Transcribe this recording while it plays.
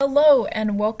Hello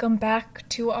and welcome back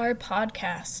to our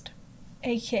podcast,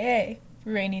 aka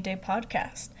Rainy Day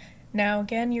Podcast. Now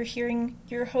again, you're hearing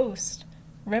your host,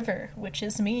 River, which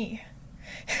is me.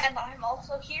 And I'm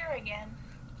also here again.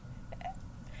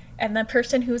 And the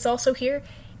person who's also here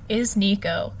is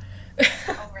Nico.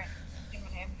 Oh, right.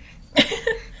 Name.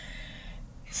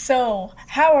 So,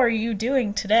 how are you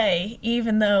doing today,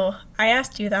 even though I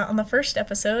asked you that on the first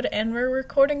episode and we're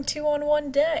recording 2 on one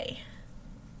day?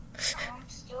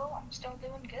 I'm still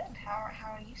doing good. How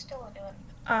are you still doing?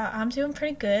 I'm doing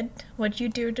pretty good. What'd you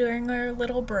do during our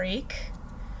little break?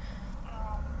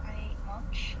 I ate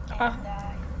lunch and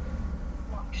I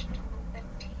watched a little bit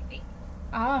of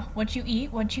TV. What'd you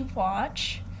eat? What'd you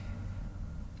watch?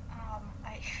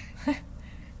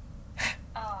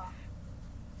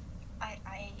 I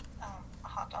ate a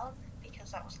hot dog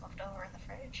because that was left over in the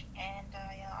fridge, and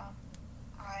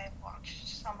I watched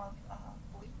some of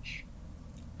Bleach.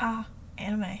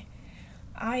 Anime.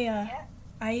 I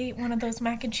ate one of those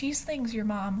mac and cheese things your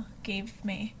mom gave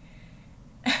me.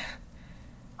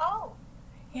 Oh.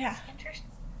 Yeah.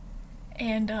 Interesting.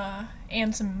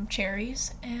 And some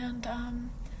cherries, and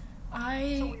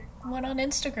I went on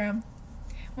Instagram.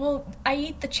 Well, I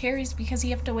eat the cherries because you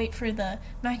have to wait for the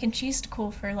mac and cheese to cool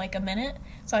for like a minute,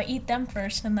 so I eat them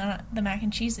first, and then the mac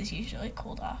and cheese is usually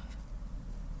cooled off.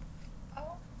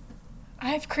 Oh.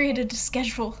 I've created a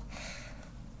schedule.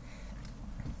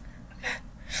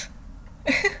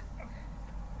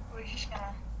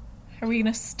 Are we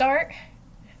gonna start?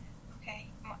 Okay,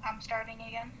 I'm starting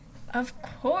again. Of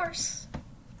course.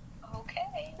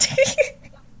 Okay.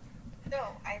 So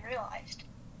I realized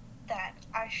that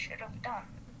I should have done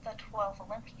the 12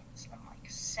 Olympians and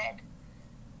said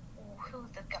who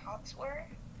the gods were,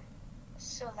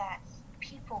 so that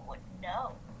people would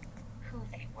know who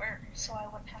they were, so I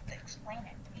wouldn't have to explain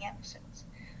it in the episodes.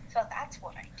 So that's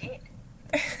what I did.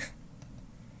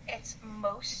 It's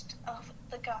most of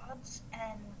the gods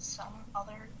and some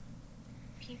other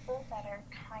people that are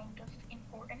kind of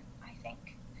important, I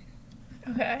think.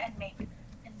 Okay. And maybe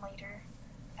in later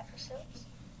episodes.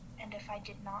 And if I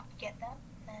did not get them,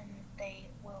 then they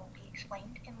will be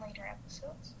explained in later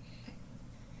episodes.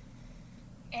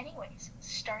 Anyways,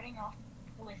 starting off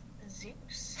with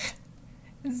Zeus.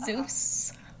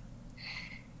 Zeus.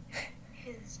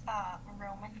 His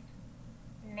Roman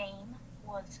name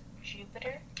was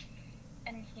Jupiter,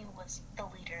 and he was the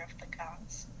leader of the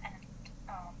gods, and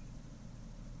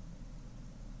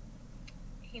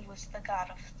he was the god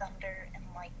of thunder and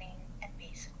lightning and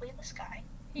basically the sky.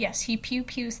 Yes, he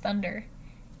pew-pews thunder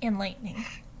and lightning.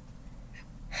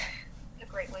 A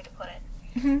great way to put it.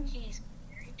 Mm-hmm. He's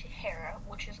married to Hera,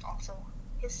 which is also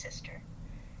his sister.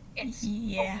 It's a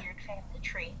weird family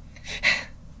tree.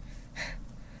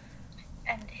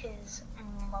 And his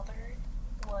mother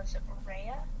was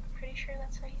Rhea. I'm pretty sure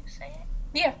that's how you say it.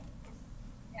 Yeah.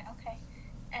 Yeah, okay.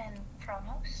 And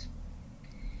Kronos.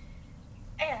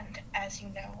 And, as you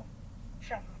know,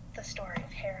 from the story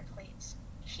of Heracles,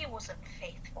 he wasn't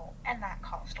faithful, and that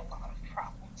caused a lot of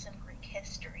problems in Greek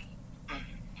history.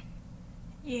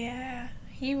 Yeah,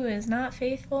 he was not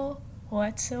faithful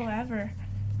whatsoever.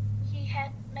 He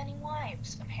had many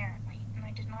wives, apparently, and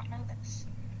I did not know this.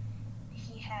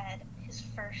 He had his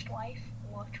first wife,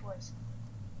 which was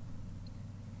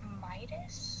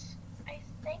Midas, I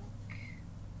think,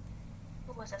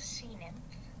 who was a sea nymph.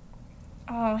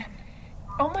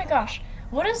 Oh my gosh,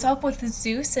 what is up with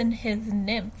Zeus and his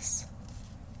nymphs?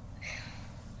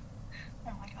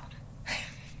 Oh my god.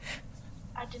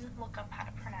 I didn't look up how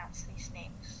to pronounce these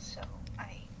names, so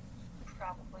I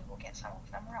probably will get some of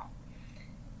them wrong.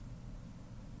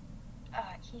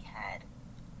 He had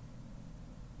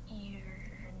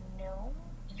Urno?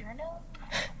 I don't know.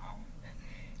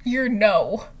 You're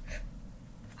no.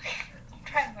 I'm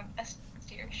trying my best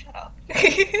here, shut up.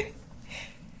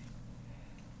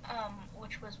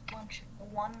 Which was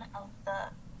one of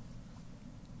the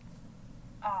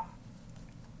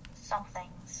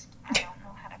somethings. I don't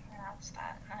know how to pronounce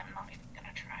that, and I'm not even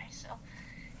gonna try, so.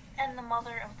 And the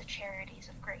mother of the charities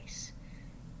of grace.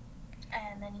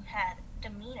 And then you had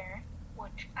Demeter,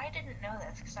 which I didn't know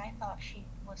this because I thought she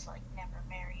was never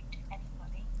married to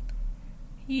anybody.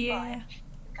 Yeah. But she's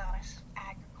the goddess of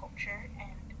agriculture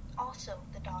and also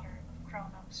the daughter of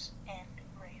Kronos and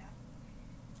Rhea.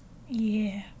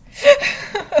 Yeah.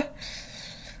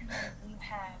 And then you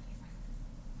have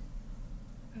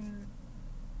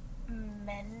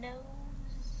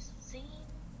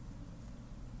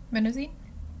Menozine?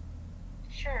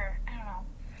 Sure, I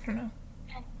don't know.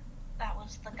 And that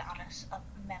was the goddess of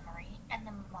memory and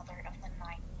the mother of the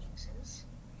 9 muses.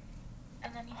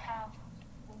 And then you have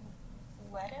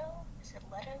Leto? Is it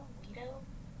Leto? Leto?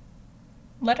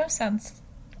 Leto sounds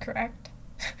correct.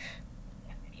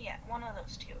 Yeah, one of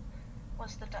those two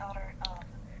was the daughter of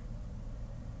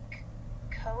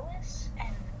Cois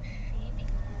and Phoebe.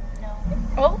 No.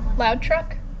 Oh, loud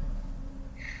truck?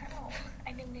 Oh,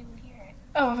 I didn't even hear it.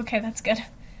 Oh, okay, that's good.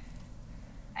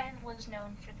 And was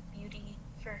known for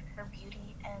her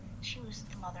beauty, and she was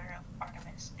the mother of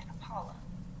Artemis and Apollo.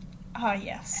 Ah,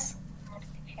 yes. And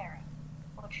Hera,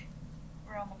 which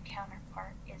Roman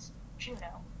counterpart is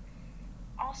Juno,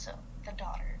 also the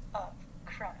daughter of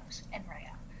Kronos and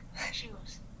Rhea. She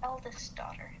was eldest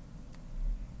daughter.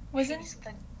 Wasn't...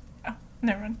 Oh,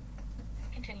 never mind.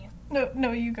 Continue.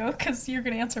 No, you go, because you're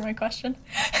going to answer my question.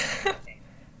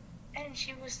 And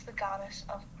she was the goddess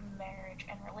of marriage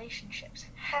and relationships.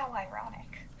 How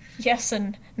ironic. Yes,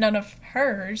 and none of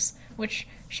hers, which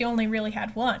she only really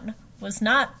had one, was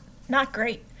not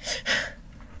great.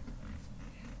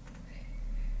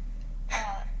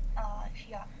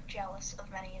 She got jealous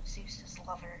of many of Zeus's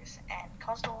lovers and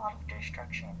caused a lot of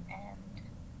destruction, and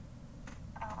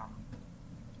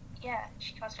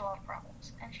she caused a lot of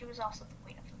problems. And she was also the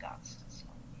queen of the gods. So.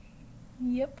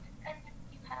 Yep. And then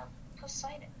you have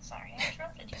Poseidon. Sorry, I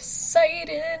interrupted you.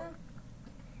 Poseidon!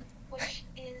 Which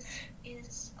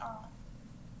is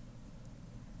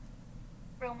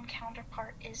Roman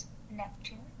counterpart is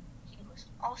Neptune. He was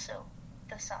also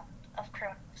the son of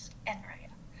Kronos and Rhea.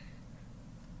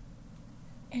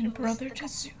 And brother to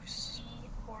Zeus.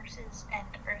 Horses and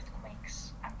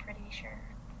earthquakes, I'm pretty sure.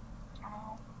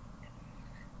 Oh.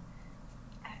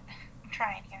 I'm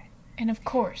trying here. And of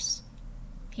course,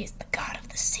 he is the god of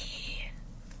the sea.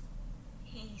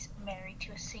 He's married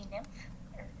to a sea nymph,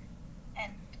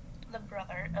 and the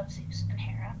brother of Zeus and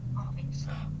Hera,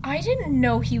 obviously. I didn't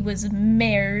know he was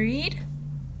married.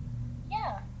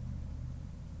 Yeah.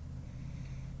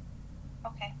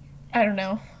 Okay. I don't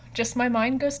know. Just my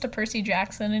mind goes to Percy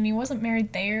Jackson, and he wasn't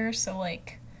married there, so,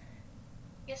 like...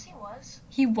 Yes, he was.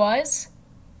 He was?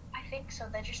 I think so.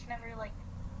 They just never,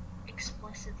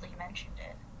 explicitly mentioned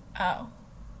it. Oh.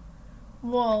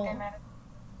 Well... They might have,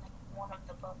 one of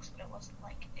the books, but it wasn't,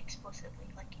 explicitly,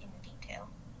 in detail.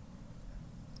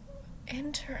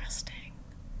 Interesting.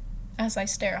 As I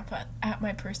stare up at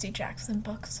my Percy Jackson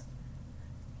books.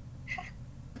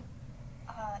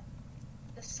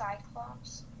 The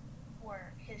Cyclops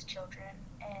were his children,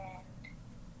 and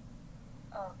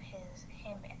of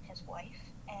him and his wife,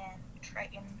 and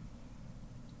Triton.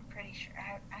 I'm pretty sure.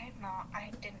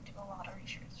 I didn't do a lot of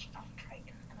research on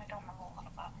Triton, and I don't know a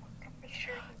lot about him, but I'm pretty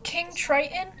sure he was King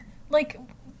Triton? Like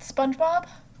SpongeBob?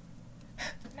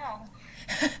 No.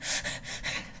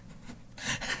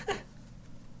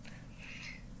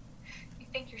 You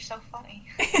think you're so funny.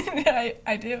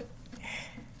 I do.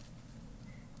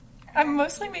 I'm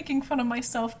mostly making fun of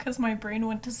myself because my brain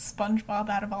went to SpongeBob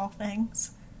out of all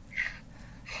things.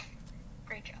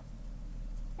 Great job.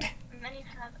 And then you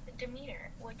have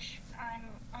Demeter, which I'm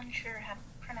unsure how to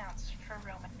pronounce her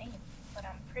Roman name, but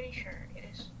I'm pretty sure it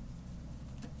is...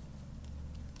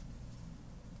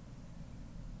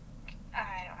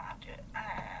 I don't know how to do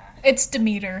it. It's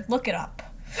Demeter. Look it up.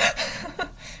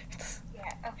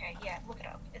 Yeah, okay, yeah, look it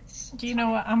up. Do you know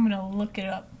what? I'm gonna look it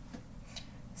up.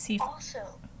 See if...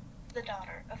 Also, the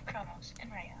daughter of Kronos and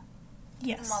Rhea.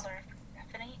 Yes. The mother of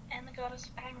Persephone and the goddess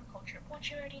of agriculture, which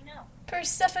you already know.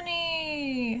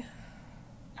 Persephone!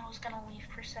 I was gonna leave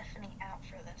Persephone out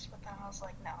for this, but then I was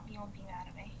like, no, you won't be mad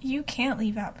at me. You can't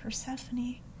leave out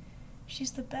Persephone.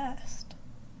 She's the best.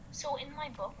 So in my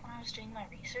book, when I was doing my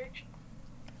research,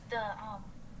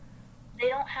 they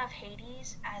don't have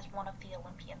Hades as one of the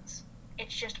Olympians.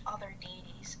 It's just other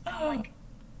deities. And I'm like,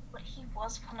 but he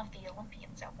was one of the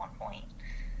Olympians at one point.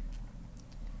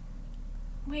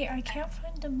 Wait, I can't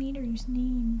find Demeter's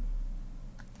name.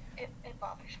 It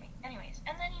bothers me. Anyways,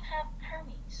 and then you have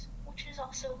Hermes, which is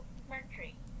also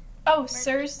Mercury. Oh,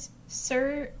 Ceres,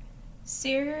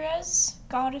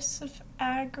 goddess of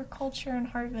agriculture and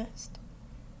harvest.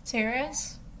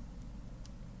 Ceres?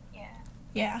 Yeah.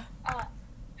 Yeah.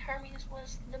 Hermes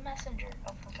was the messenger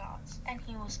of the gods, and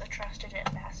he was a trusted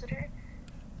ambassador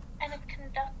and a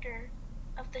conductor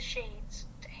of the shades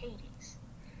to Hades.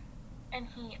 And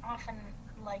he often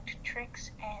liked tricks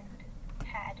and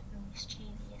had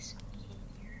mischievous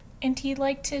behavior. And he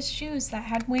liked his shoes that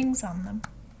had wings on them.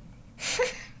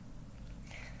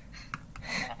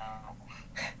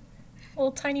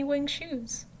 Little tiny wing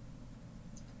shoes.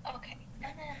 Okay,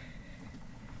 and then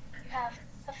you have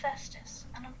Hephaestus,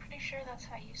 and I'm pretty sure that's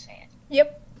how you say it.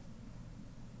 Yep.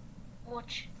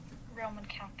 Which Roman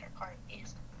counterpart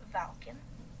is Vulcan.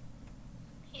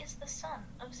 He is the son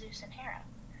of Zeus and Hera,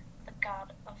 the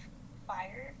god of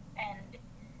fire, and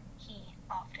he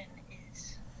often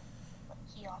is...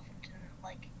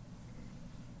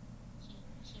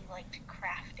 liked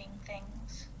crafting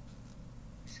things.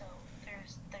 So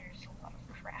there's a lot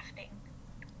of crafting.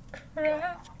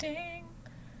 Crafting.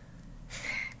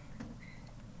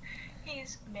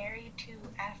 He's married to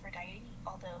Aphrodite,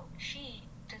 although she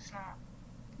does not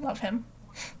love him.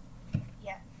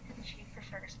 Yeah, she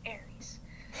prefers Ares.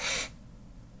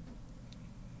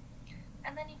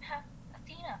 And then you have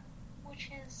Athena, which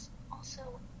is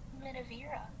also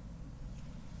Minerva.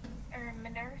 Or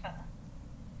Minerva.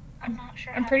 I'm not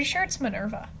sure. I'm pretty sure it's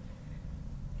Minerva.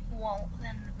 Well,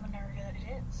 then Minerva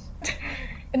it is.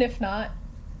 And if not,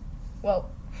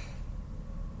 well...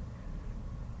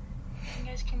 You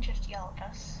guys can just yell at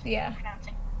us. Yeah.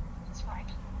 Pronouncing it's fine.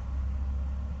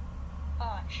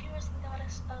 She was the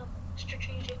goddess of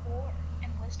strategic war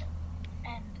and wisdom,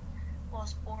 and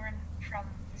was born from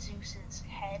Zeus's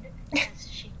head, because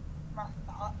she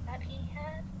thought that he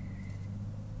had.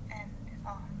 And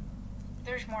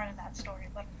there's more to that story,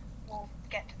 but we'll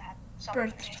get to that some other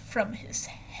Birthed day. from his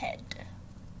head.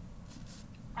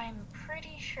 I'm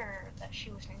pretty sure that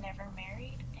she was never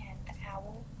married, and the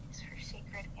owl is her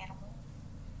sacred animal.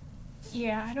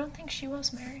 Yeah, I don't think she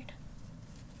was married.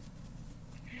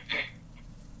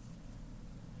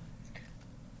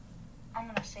 I'm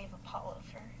gonna save Apollo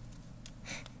for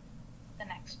the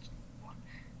next one.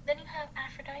 Then you have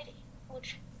Aphrodite,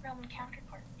 which Roman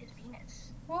counterpart is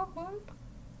Venus. Whoop whoop.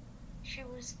 She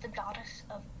was the goddess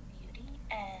of beauty,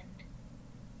 and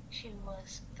she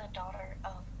was the daughter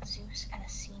of Zeus and a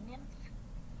sea nymph.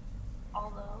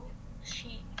 Although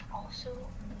she also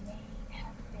may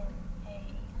have been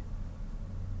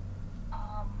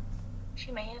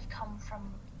she may have come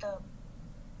from the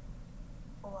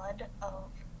blood of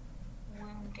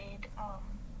wounded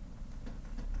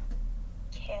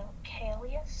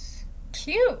Callias,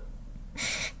 Cute.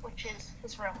 which is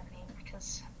his Roman name,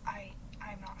 because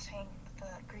I'm not saying the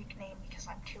Greek name because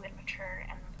I'm too immature,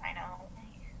 and I know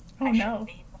Oh, I no. shouldn't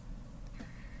be.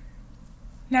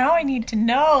 Now I need to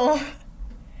know.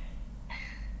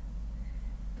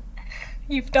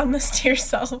 You've done this to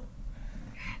yourself.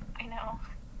 I know.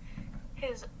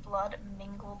 His blood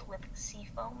mingled with sea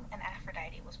foam, and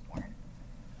Aphrodite was born.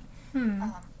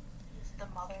 He's the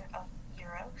mother of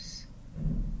Eros.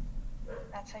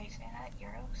 That's how you say that?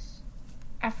 Eros?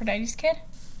 Aphrodite's kid?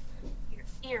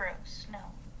 Eros, no.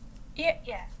 Yeah.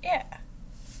 Yeah, Yeah.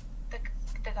 the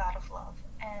god of love.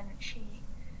 And she,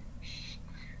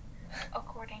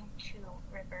 according to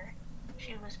River,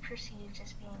 she was perceived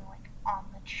as being like on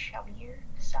the chubbier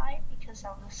side because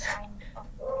that was a sign of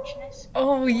richness.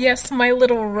 Oh, yes, my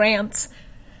little rants.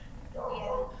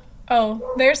 Yeah.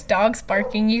 Oh, there's dogs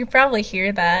barking. You can probably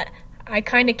hear that. I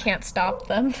kind of can't stop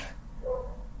them.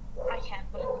 I can,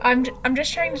 but I'm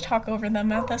just trying to talk over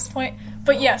them at this point.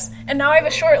 But yes, and now I have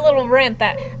a short little rant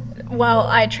that while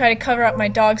I try to cover up my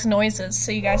dog's noises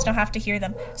so you guys don't have to hear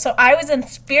them. So I was in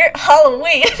Spirit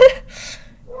Halloween.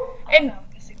 And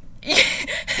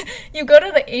you go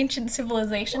to the ancient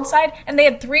civilization side, and they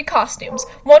had 3 costumes.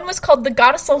 One was called the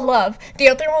Goddess of Love, the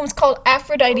other one was called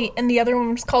Aphrodite, and the other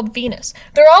one was called Venus.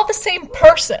 They're all the same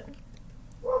person.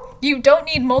 You don't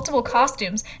need multiple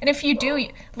costumes, and if you do,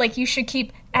 like, you should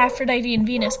keep Aphrodite and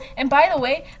Venus. And by the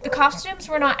way, the costumes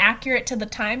were not accurate to the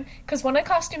time, because one of the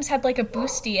costumes had, like, a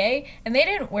bustier, and they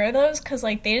didn't wear those, because,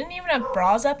 like, they didn't even have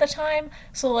bras at the time,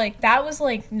 so, like, that was,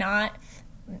 like, not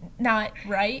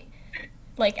right,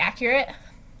 like, accurate.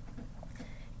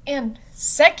 And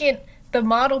second, the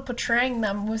model portraying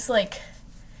them was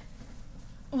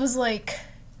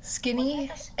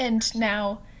skinny, and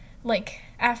now, like,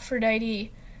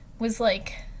 Aphrodite was,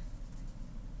 like,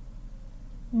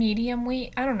 medium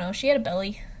weight. I don't know. She had a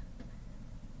belly.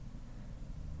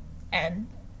 And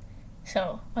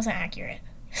so, wasn't accurate.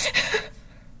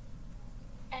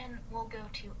 And we'll go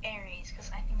to Ares, because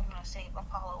I think I'm going to save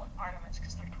Apollo and Artemis,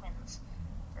 because they're twins,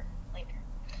 for later.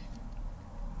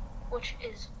 Which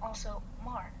is also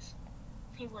Mars.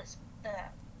 He was the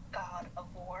god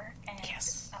of war, and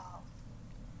Yes.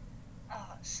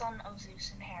 Son of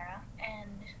Zeus and Hera,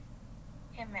 and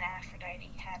him and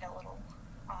Aphrodite had a little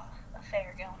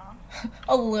affair going on.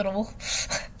 A little.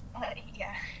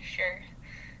 Yeah, sure.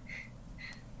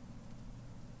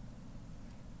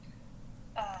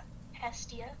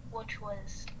 Hestia, which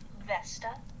was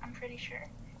Vesta, I'm pretty sure,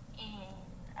 in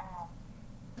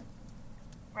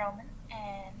Roman,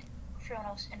 and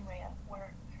Kronos and Rhea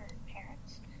were her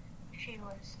parents. She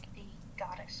was the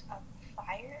goddess of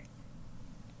fire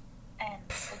and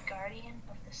the guardian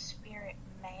of the spirit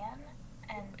man,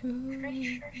 and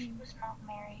pretty sure she was not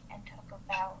married and took a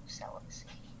vow of celibacy.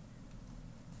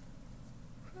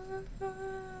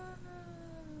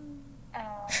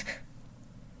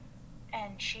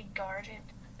 And she guarded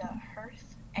the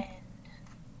hearth and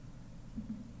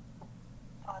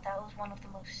that was one of the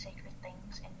most sacred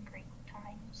things in Greek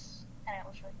times, and it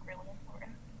was like really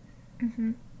important.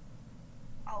 Mm-hmm.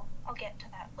 I'll get to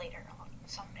that later on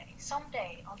someday.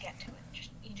 Someday I'll get to it.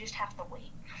 You just have to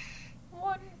wait.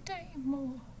 One day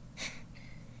more.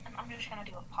 And I'm just gonna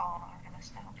do Apollo and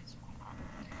Artemis now because why not?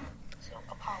 So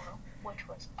Apollo, which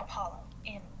was Apollo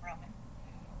in Roman,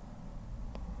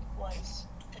 was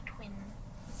the twin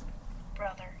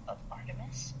brother of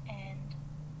Artemis, and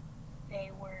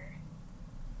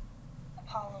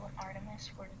Apollo and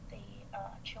Artemis were the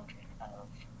children of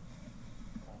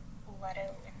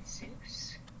Leto and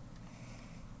Zeus.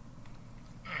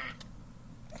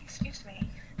 Excuse me.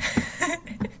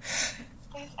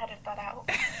 Please edit that out.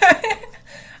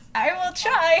 I will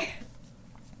try.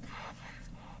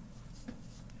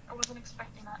 I wasn't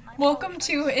expecting that. Welcome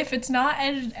to if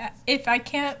I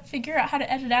can't figure out how to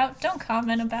edit out, don't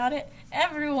comment about it.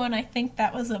 Everyone, I think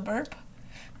that was a burp.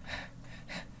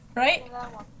 Right?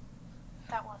 Yeah,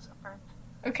 that was a burp.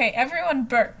 Okay, everyone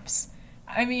burps.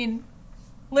 I mean,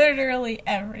 literally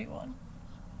everyone.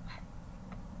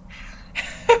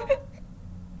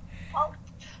 Well,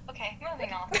 okay,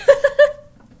 moving on.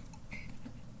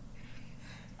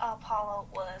 Apollo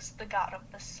was the god of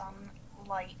the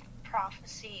sunlight,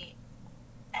 prophecy,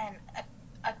 and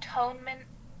atonement.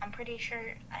 I'm pretty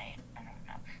sure, I don't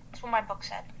know. That's what my book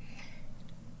said.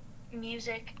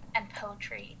 Music and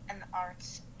poetry and the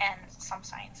arts and some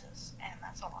sciences, and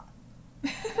that's a lot.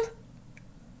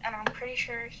 And I'm pretty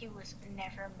sure he was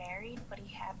never married, but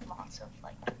he had lots of,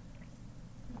 like,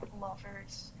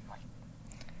 lovers and, like,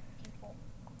 people.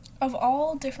 Of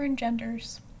all different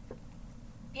genders.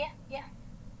 Yeah.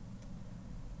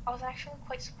 I was actually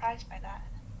quite surprised by that.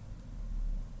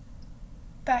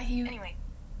 Anyway.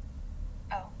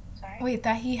 Oh, sorry. Wait,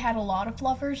 that he had a lot of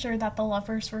lovers, or that the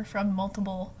lovers were from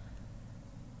multiple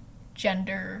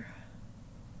gender?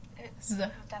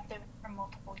 That they were from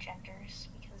multiple genders,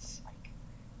 because, like...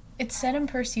 It said in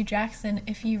Percy Jackson,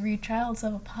 if you read Childs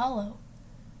of Apollo.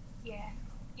 Yeah,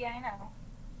 I know.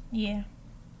 Yeah.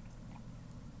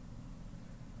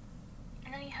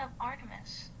 And then you have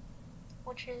Artemis,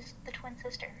 which is the twin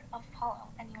sister of Apollo,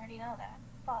 and you already know that.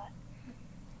 But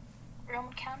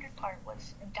Roman counterpart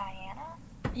was Diana.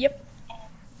 Yep. And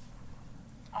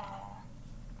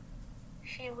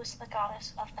she was the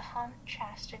goddess of the hunt,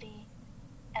 chastity,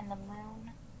 and the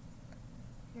moon.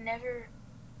 Never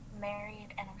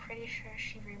married, and I'm pretty sure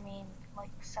she remained, like,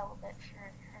 celibate for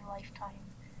her lifetime.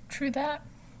 True that.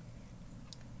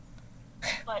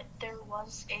 But there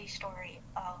was a story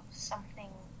of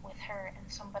something with her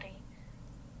and somebody.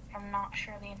 I'm not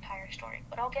sure the entire story,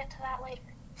 but I'll get to that later.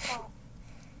 So,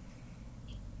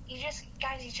 you just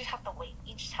have to wait.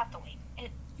 You just have to wait.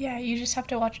 Yeah, you just have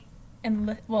to watch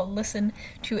and listen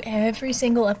to every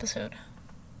single episode.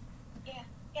 Yeah.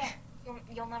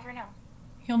 You'll never know.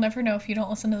 You'll never know if you don't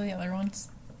listen to the other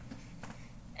ones.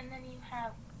 And then you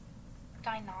have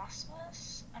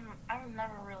Dionysus. I'm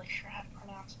never really sure how to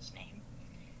pronounce his name.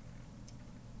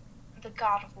 The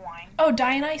god of wine. Oh,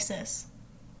 Dionysus.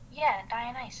 Yeah,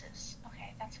 Dionysus.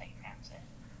 Okay, that's how you pronounce it.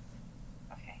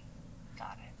 Okay,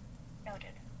 got it.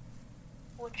 Noted.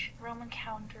 Which Roman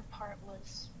counterpart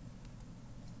was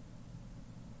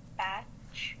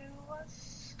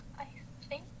Bacchus, I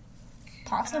think?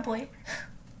 Possibly.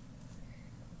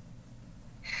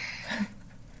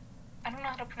 I don't know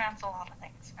how to pronounce a lot of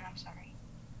things, and I'm sorry.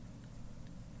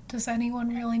 Does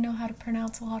anyone really know how to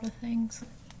pronounce a lot of things?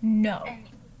 No. And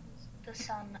he was the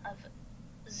son of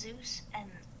Zeus and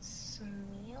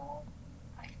Smil,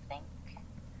 I think.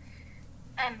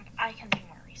 And I can do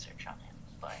more research on him,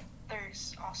 but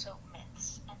there's also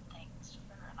myths and things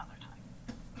for another time.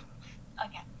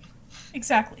 Again.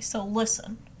 Exactly, so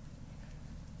listen.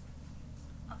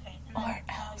 Okay, and then Or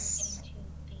now else. you're getting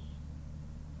to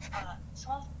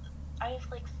I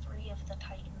have like 3 of the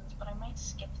Titans, but I might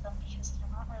skip them because they're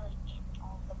not really in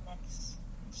all the myths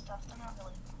and stuff. They're not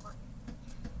really important.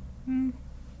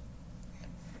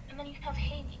 And then you have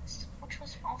Hades, which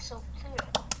was also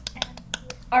Pluto. And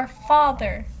Our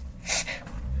father.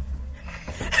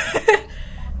 and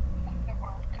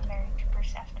married to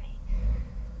Persephone.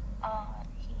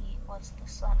 He was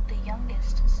the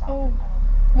youngest son. Oh.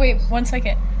 Wait, 1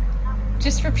 second.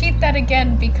 Just repeat that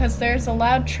again, because there's a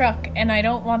loud truck, and I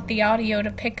don't want the audio to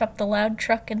pick up the loud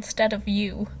truck instead of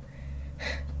you.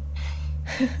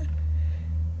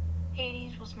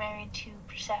 Hades was married to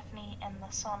Persephone and the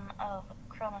son of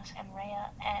Cronus and Rhea,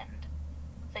 and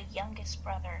the youngest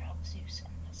brother of Zeus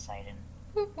and Poseidon.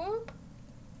 Whoop whoop.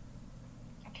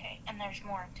 Okay, and there's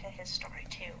more to his story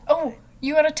too. Oh,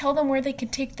 you gotta tell them where they can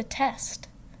take the test.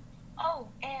 Oh,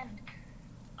 and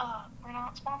we're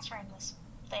not sponsoring this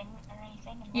thing or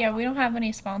anything. Yeah, we don't have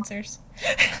any sponsors.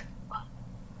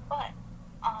 but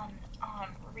on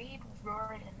Reed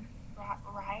Riordan,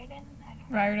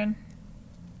 Riordan.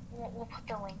 We'll put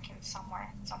the link in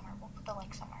somewhere. We'll put the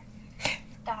link somewhere.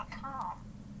 .com.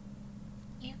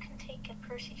 You can take a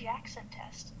Percy Jackson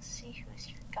test and see who's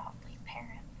your godly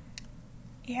parent.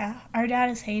 Yeah, our dad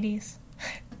is Hades.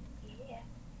 Yeah.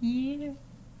 Yeah.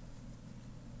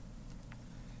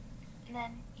 And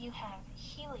then you have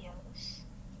Helios,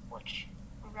 which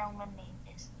Roman name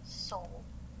is Soul.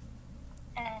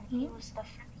 And he was the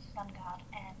first sun god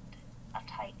and a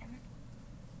titan.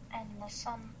 And the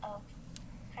son of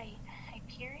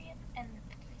Hyperion and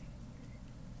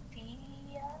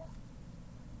Thea.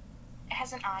 It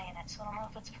has an I in it, so I don't know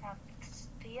if it's pronounced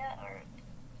Thea or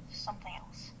something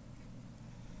else.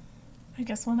 I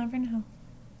guess we'll never know.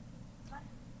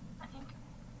 I think,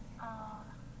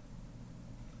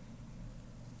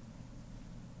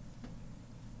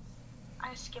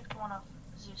 I skipped one of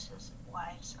Zeus's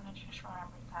wives, and I just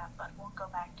remembered that, but we'll go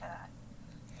back to that.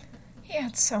 He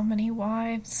had so many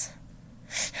wives.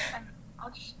 And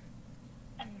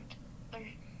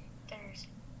there's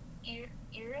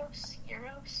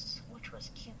Eros, which was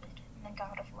Cupid, the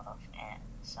god of love and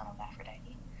son of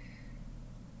Aphrodite.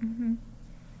 Mm-hmm.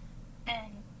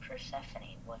 And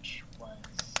Persephone, which was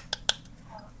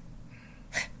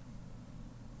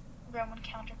Roman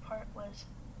counterpart was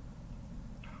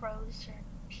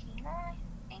Proserpina, I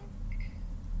think.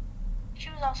 She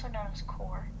was also known as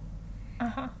Kore.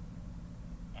 Uh-huh.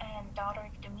 And daughter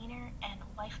of Demeter, and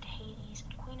wife to Hades,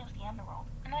 and queen of the underworld.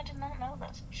 And I did not know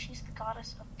this. She's the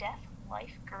goddess of death,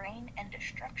 life, grain, and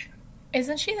destruction.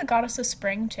 Isn't she the goddess of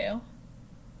spring, too?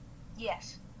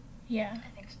 Yes. Yeah. I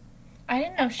think so. I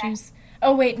didn't know she was...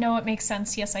 Oh, wait, no, it makes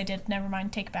sense. Yes, I did. Never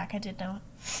mind. Take it back. I did know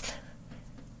it.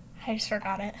 I just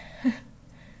forgot it.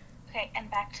 Okay, and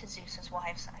back to Zeus's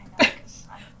wives. I know, because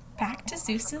Back to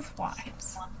Zeus's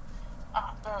wives.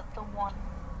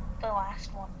 The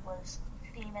last one was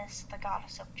Themis, the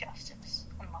goddess of justice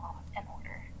and law and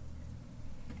order.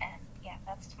 And yeah,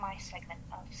 that's my segment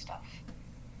of stuff.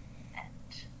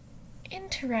 And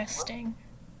interesting.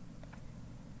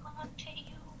 on to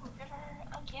you, River,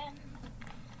 again.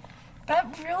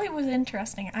 That really was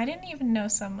interesting. I didn't even know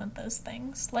some of those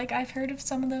things. Like, I've heard of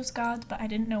some of those gods, but I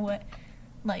didn't know what,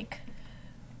 like,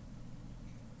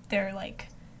 their, like,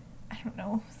 I don't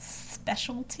know,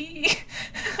 specialty?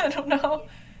 I don't know.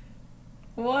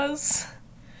 Was.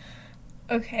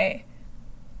 Okay.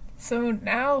 So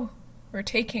now we're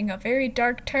taking a very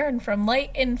dark turn from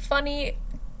light and funny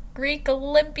Greek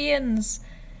Olympians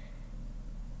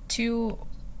to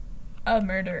a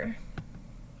murder.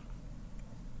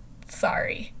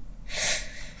 Sorry.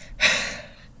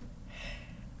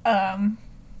 I'll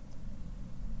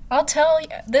tell you,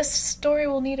 this story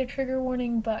will need a trigger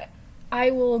warning, but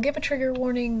I will give a trigger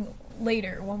warning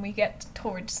later when we get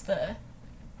towards the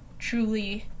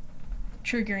truly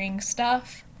triggering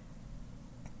stuff.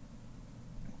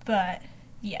 But,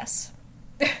 yes.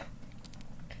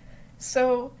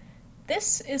 So,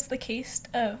 this is the case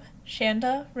of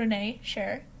Shanda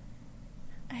Sharer.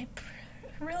 I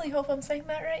really hope I'm saying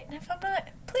that right, and if I'm not,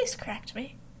 please correct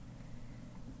me.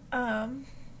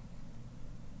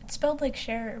 It's spelled like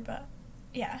Sharer, but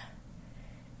yeah.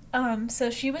 So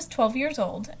she was 12 years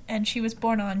old, and she was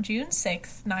born on June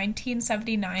 6th,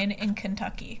 1979 in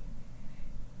Kentucky.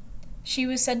 She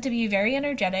was said to be very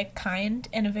energetic, kind,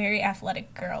 and a very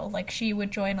athletic girl. Like, she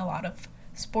would join a lot of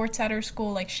sports at her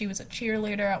school. Like, she was a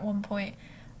cheerleader at one point.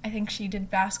 I think she did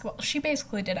basketball. She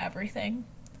basically did everything.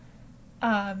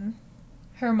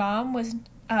 Her mom was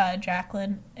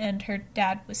Jacqueline, and her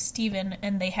dad was Stephen,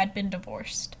 and they had been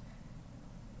divorced.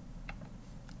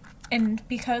 And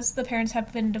because the parents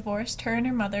had been divorced, her and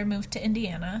her mother moved to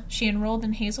Indiana. She enrolled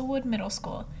in Hazelwood Middle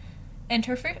School. And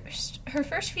her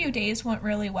first few days went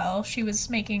really well. She was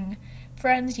making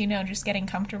friends, just getting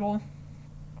comfortable.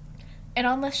 And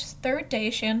on the third day,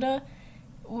 Shanda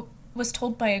was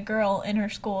told by a girl in her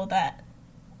school that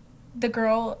the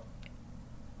girl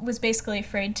was basically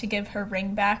afraid to give her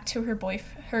ring back to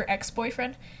her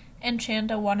ex-boyfriend. And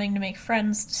Shanda, wanting to make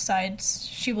friends, decides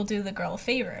she will do the girl a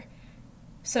favor.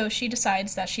 So she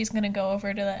decides that she's going to go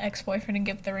over to the ex-boyfriend and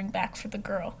give the ring back for the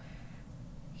girl.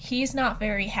 He's not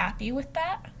very happy with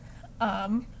that.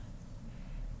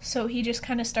 So he just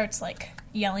kind of starts,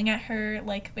 yelling at her,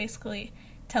 basically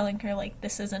telling her,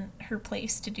 this isn't her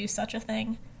place to do such a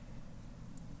thing.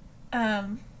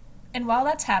 And while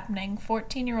that's happening,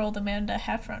 14-year-old Amanda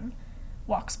Heffron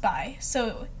walks by.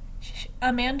 So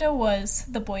Amanda was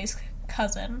the boy's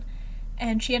cousin,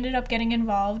 and she ended up getting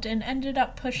involved and ended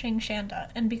up pushing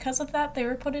Shanda. And because of that, they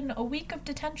were put in a week of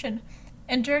detention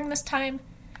And during this time,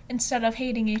 instead of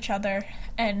hating each other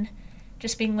and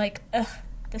just being like, ugh,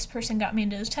 this person got me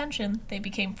into detention, they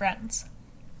became friends.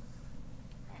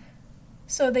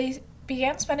 So they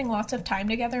began spending lots of time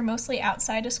together, mostly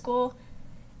outside of school,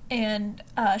 and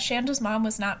Shanda's mom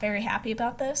was not very happy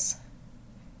about this.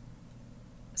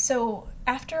 So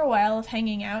after a while of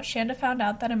hanging out, Shanda found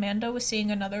out that Amanda was seeing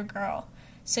another girl,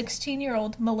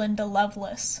 16-year-old Melinda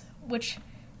Lovelace, which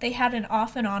they had an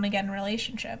off and on again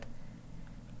relationship.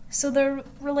 So their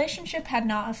relationship had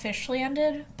not officially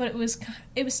ended, but it was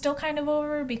still kind of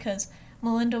over because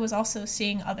Melinda was also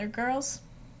seeing other girls.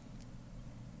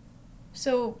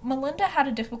 So Melinda had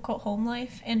a difficult home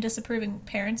life and disapproving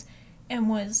parents and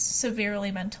was severely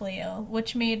mentally ill,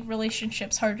 which made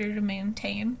relationships harder to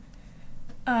maintain.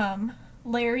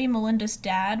 Larry, Melinda's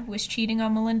dad, was cheating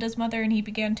on Melinda's mother, and he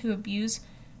began to abuse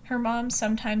her mom,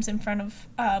 sometimes in front of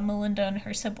Melinda and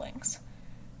her siblings.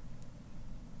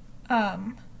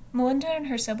 Melinda and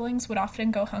her siblings would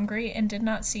often go hungry and did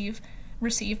not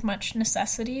receive much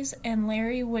necessities, and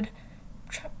Larry would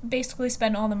basically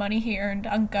spend all the money he earned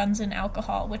on guns and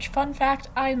alcohol, which, fun fact,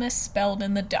 I misspelled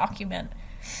in the document.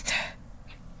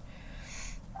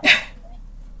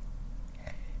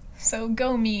 So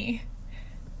go me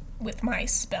with my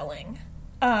spelling.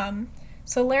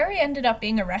 So Larry ended up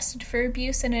being arrested for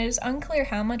abuse, and it is unclear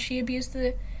how much he abused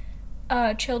the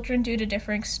children due to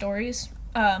differing stories.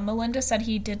 Melinda said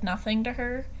he did nothing to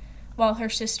her, while her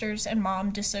sisters and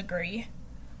mom disagree.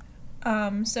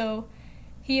 So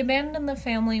he abandoned the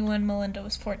family when Melinda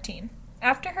was 14.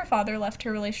 After her father left,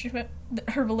 her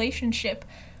relationship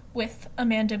with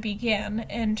Amanda began,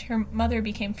 and her mother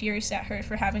became furious at her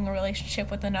for having a relationship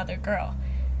with another girl.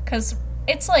 Because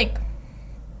it's like...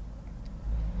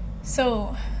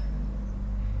 So...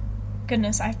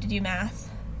 Goodness, I have to do math.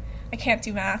 I can't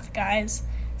do math, guys.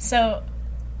 So...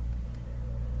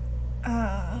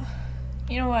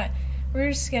 you know what?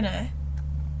 We're just gonna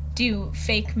do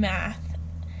fake math,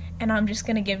 and I'm just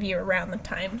gonna give you around the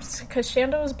times. Because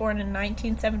Shanda was born in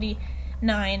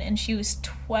 1979, and she was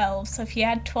 12, so if you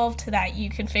add 12 to that, you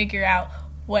can figure out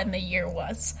when the year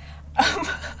was.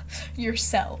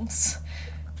 Yourselves.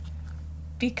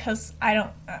 Because I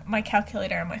don't... my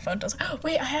calculator on my phone does...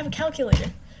 Wait, I have a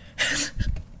calculator!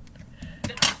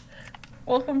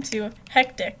 Welcome to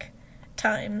Hectic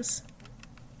Times.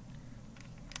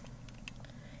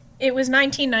 It was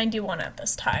 1991 at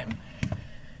this time.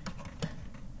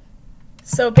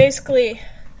 So basically,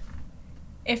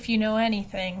 if you know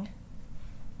anything,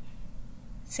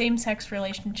 same-sex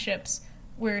relationships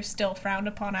were still frowned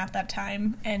upon at that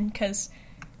time, and because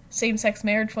same-sex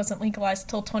marriage wasn't legalized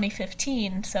till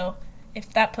 2015, so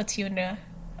if that puts you into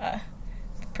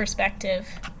perspective,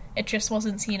 it just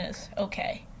wasn't seen as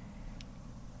okay.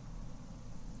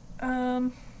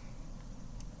 Now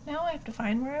I have to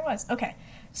find where I was. Okay.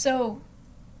 So,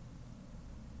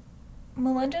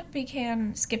 Melinda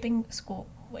began skipping school.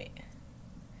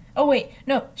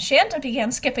 Shanda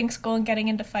began skipping school and getting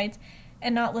into fights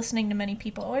and not listening to many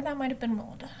people. Or that might have been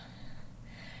Melinda.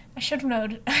 I should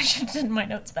have done my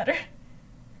notes better.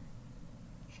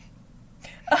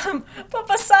 But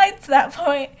besides that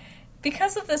point,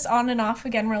 because of this on and off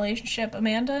again relationship,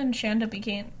 Amanda and Shanda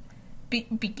began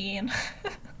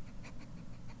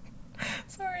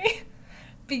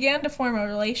to form a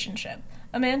relationship.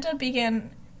 Amanda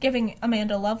began giving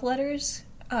Amanda love letters,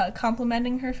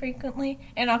 complimenting her frequently.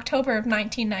 In October of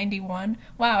 1991,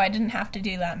 wow, I didn't have to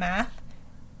do that math,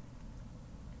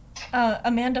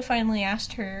 Amanda finally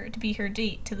asked her to be her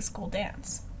date to the school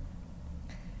dance.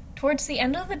 Towards the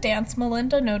end of the dance,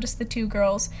 Melinda noticed the two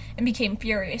girls and became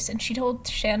furious, and she told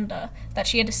Shanda that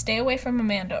she had to stay away from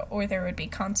Amanda or there would be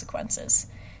consequences.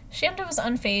 Shanda was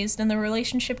unfazed, and the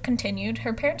relationship continued.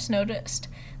 Her parents noticed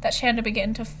that Shanda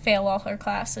began to fail all her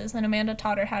classes, and Amanda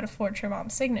taught her how to forge her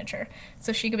mom's signature,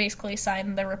 so she could basically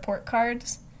sign the report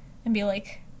cards and be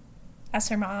like, as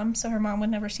her mom, so her mom would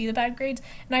never see the bad grades.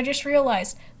 And I just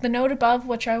realized, the note above,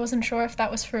 which I wasn't sure if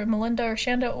that was for Melinda or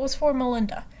Shanda, it was for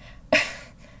Melinda.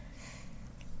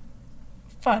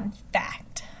 Fun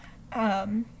fact.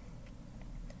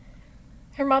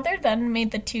 Her mother then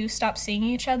made the two stop seeing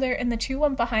each other, and the two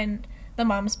went behind the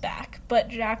mom's back. But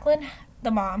Jacqueline,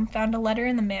 the mom, found a letter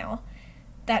in the mail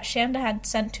that Shanda had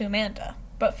sent to Amanda,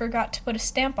 but forgot to put a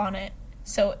stamp on it,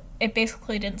 so it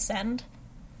basically didn't send.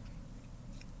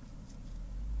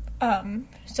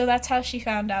 So that's how she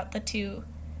found out the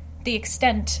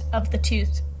extent of the two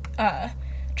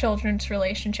children's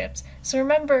relationships. So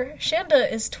remember,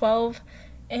 Shanda is 12,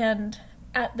 and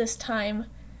at this time,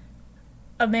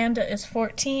 Amanda is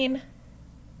 14.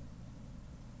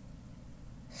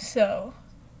 So,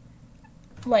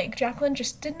 Jacqueline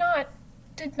just did not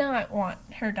did not want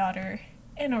her daughter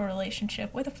in a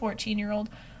relationship with a 14-year-old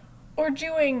or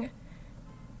doing,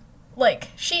 like,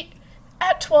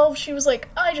 at 12, she was like,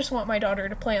 I just want my daughter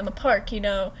to play in the park,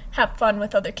 have fun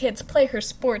with other kids, play her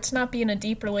sports, not be in a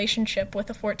deep relationship with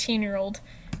a 14-year-old.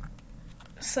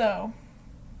 So,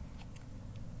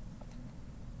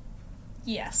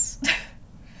 yes.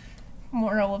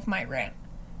 Moral of my rant.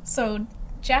 So,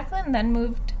 Jacqueline then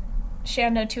moved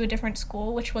Shanda to a different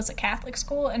school, which was a Catholic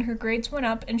school, and her grades went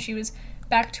up, and she was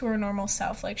back to her normal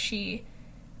self. Like, she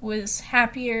was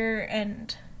happier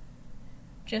and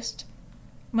just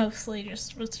mostly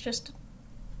was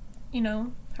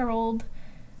her old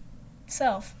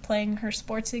self, playing her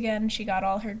sports again. She got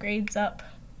all her grades up.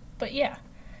 But yeah.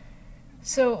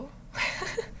 So,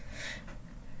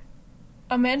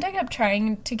 Amanda kept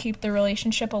trying to keep the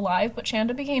relationship alive, but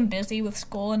Shanda became busy with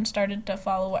school and started to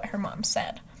follow what her mom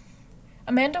said.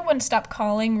 Amanda wouldn't stop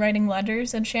calling, writing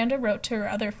letters, and Shanda wrote to her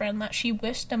other friend that she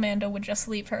wished Amanda would just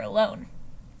leave her alone.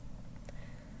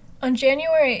 On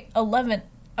January 11th,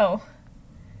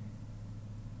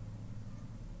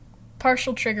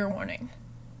 partial trigger warning.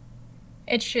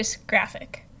 It's just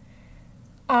graphic.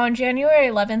 On January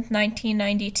 11th,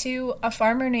 1992, a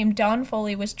farmer named Don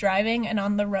Foley was driving, and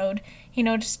on the road, he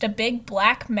noticed a big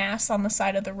black mass on the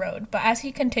side of the road. But as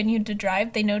he continued to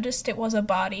drive, they noticed it was a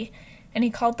body, and he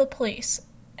called the police,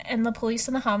 and the police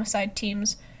and the homicide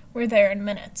teams were there in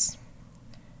minutes.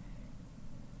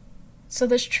 So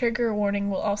this trigger warning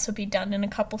will also be done in a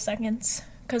couple seconds,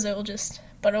 because it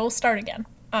will start again.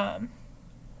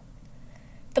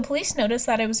 The police noticed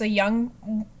that it was a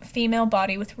young female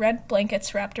body with red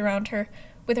blankets wrapped around her,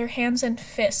 with her hands in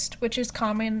fists, which is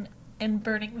common in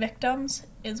burning victims,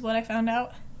 is what I found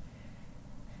out.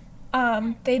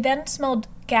 They then smelled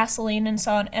gasoline and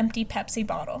saw an empty Pepsi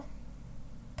bottle.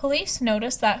 Police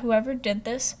noticed that whoever did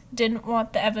this didn't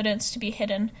want the evidence to be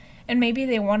hidden, and maybe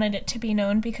they wanted it to be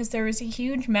known because there was a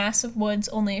huge mass of woods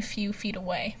only a few feet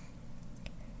away.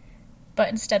 But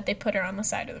instead they put her on the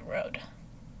side of the road.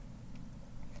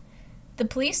 The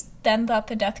police then thought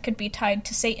the death could be tied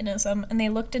to Satanism, and they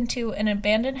looked into an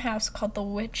abandoned house called the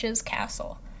Witch's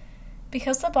Castle.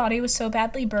 Because the body was so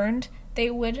badly burned,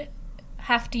 they would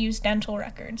have to use dental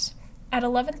records. At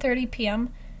 11:30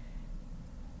 p.m.,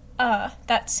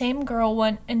 that same girl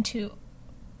went into...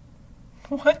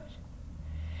 What?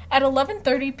 At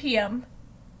 11:30 p.m.,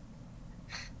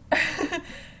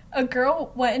 a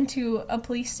girl went into a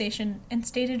police station and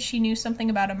stated she knew something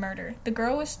about a murder. The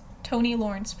girl was Tony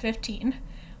Lawrence, 15.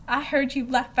 I heard you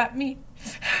laugh at me.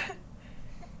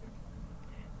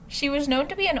 She was known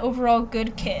to be an overall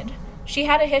good kid. She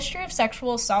had a history of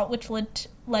sexual assault which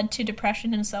led to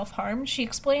depression and self-harm. She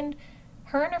explained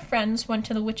her and her friends went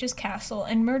to the witch's castle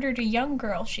and murdered a young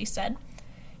girl, she said.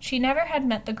 She never had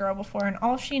met the girl before, and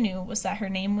all she knew was that her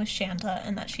name was Shanda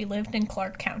and that she lived in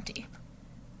Clark County.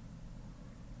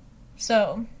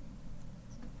 So,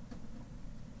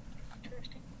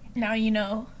 now you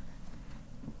know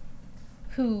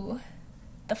who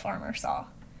the farmer saw.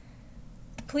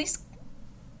 The police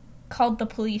called the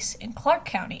police in Clark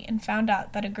County and found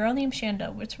out that a girl named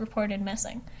Shanda was reported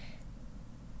missing.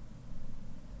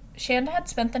 Shanda had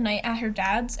spent the night at her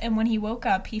dad's, and when he woke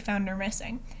up, he found her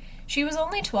missing. She was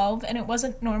only 12, and it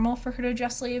wasn't normal for her to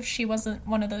just leave. She wasn't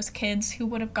one of those kids who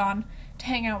would have gone to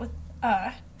hang out with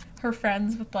her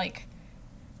friends with,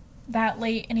 that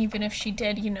late, and even if she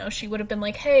did, she would have been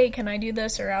like, hey, can I do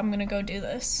this, or I'm gonna go do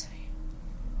this.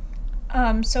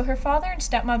 So her father and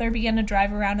stepmother began to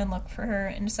drive around and look for her,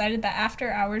 and decided that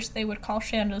after hours they would call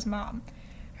Shanda's mom.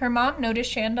 Her mom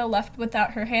noticed Shanda left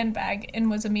without her handbag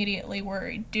and was immediately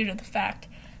worried due to the fact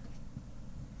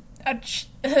that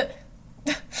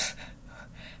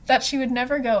she would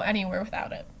never go anywhere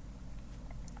without it.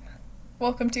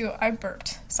 Welcome to I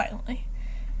burped silently.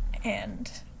 And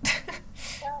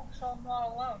yeah, so I'm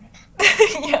not alone.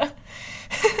 yeah.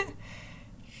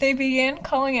 They began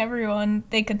calling everyone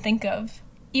they could think of,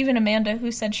 even Amanda,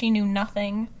 who said she knew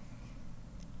nothing.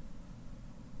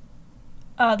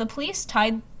 The police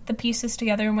tied the pieces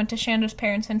together and went to Shanda's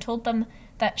parents and told them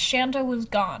that Shanda was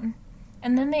gone.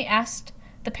 And then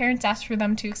the parents asked for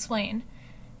them to explain.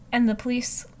 And the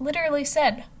police literally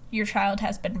said, your child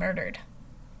has been murdered.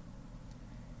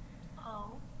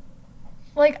 Oh.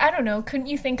 I don't know, couldn't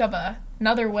you think of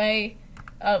another way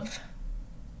of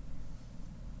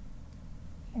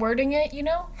wording it, Yeah,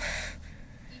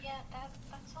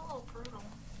 that's a little brutal.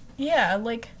 Yeah,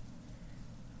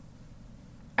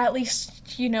 at least,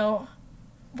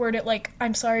 word it like,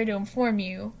 I'm sorry to inform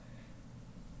you,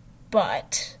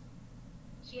 but...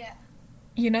 Yeah.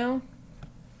 Yeah.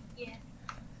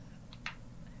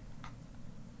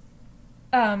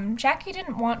 Jackie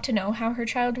didn't want to know how her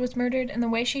child was murdered, and the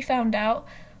way she found out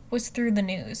was through the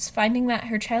news, finding that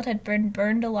her child had been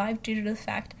burned alive due to the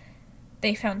fact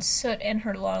they found soot in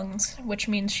her lungs, which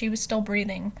means she was still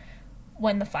breathing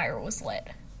when the fire was lit.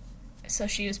 So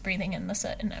she was breathing in the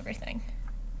soot and everything.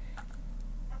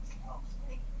 That's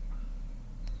lovely.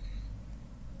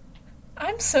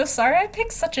 I'm so sorry, I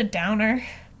picked such a downer.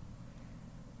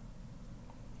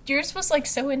 Yours was, like,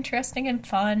 so interesting and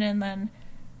fun, and then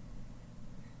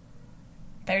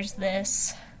there's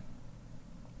this.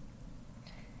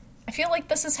 I feel like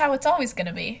this is how it's always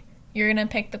gonna be. You're gonna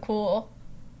pick the cool,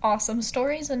 awesome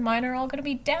stories, and mine are all gonna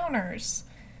be downers.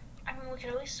 I mean, we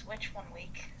could always switch one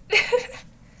week.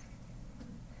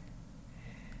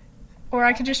 Or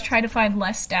I could just try to find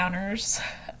less downers.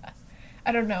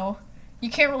 I don't know. You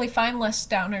can't really find less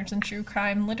downers in true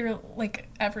crime. Literally, like,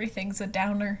 everything's a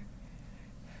downer.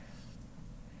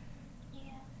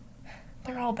 Yeah.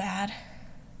 They're all bad.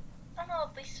 I don't know,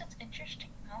 at least it's interesting,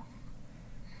 though.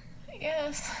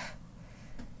 Yes.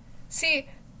 See,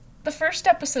 the first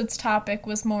episode's topic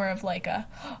was more of like a,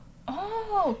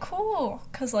 oh, cool,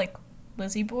 because, like,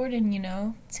 Lizzie Borden, you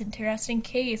know, it's an interesting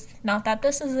case. Not that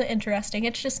this isn't interesting,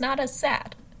 it's just not as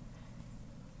sad.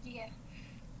 Yeah.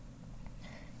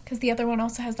 Because the other one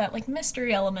also has that, like,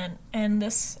 mystery element, and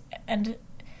the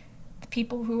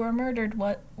people who were murdered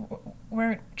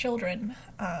weren't children.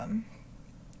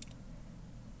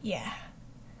 Yeah.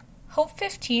 Hope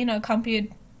 15 Hope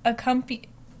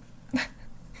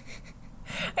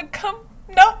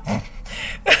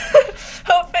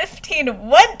 15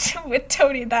 went with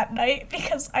Tony that night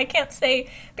because I can't say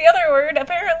the other word,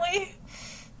 apparently.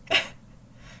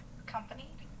 Company?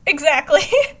 Exactly.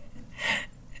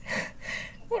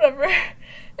 Whatever.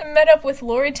 And met up with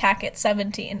Lori Tackett,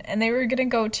 17, and they were gonna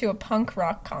go to a punk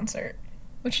rock concert,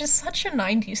 which is such a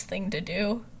 90s thing to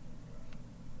do.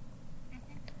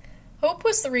 Hope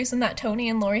was the reason that Tony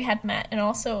and Lori had met, and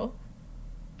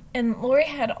Lori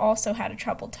had also had a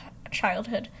troubled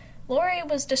childhood. Lori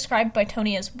was described by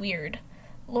Tony as weird.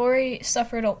 Lori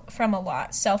suffered from a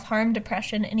lot, self-harm,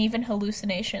 depression, and even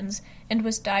hallucinations, and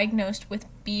was diagnosed with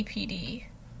BPD.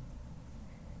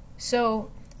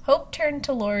 So, Hope turned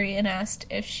to Lori and asked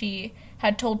if she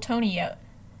had told Tony yet,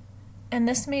 and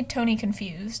this made Tony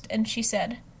confused, and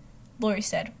Lori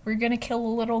said, "We're gonna kill a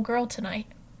little girl tonight."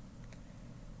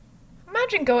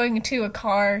 Imagine going to a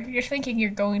car, you're thinking you're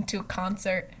going to a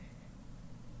concert,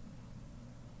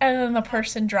 and then the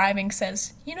person driving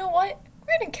says, "You know what?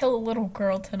 We're gonna kill a little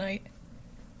girl tonight."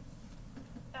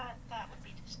 That would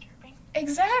be disturbing.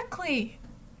 Exactly.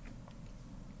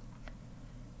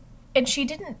 And she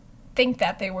didn't think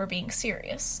that they were being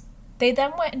serious. They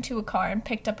then went into a car and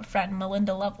picked up a friend,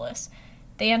 Melinda Lovelace.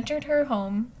 They entered her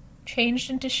home, changed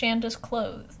into Shanda's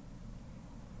clothes.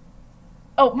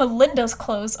 Oh, Melinda's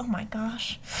clothes. Oh my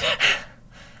gosh.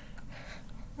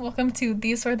 Welcome to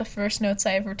These Were the First Notes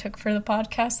I Ever Took for the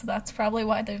podcast, so that's probably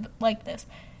why they're like this.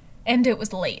 And it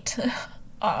was late.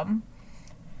 Yeah.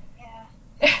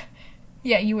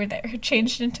 Yeah, you were there.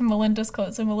 Changed into Melinda's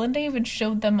clothes, and Melinda even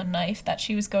showed them a knife that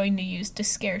she was going to use to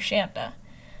scare Shanda.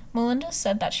 Melinda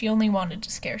said that she only wanted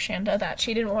to scare Shanda, that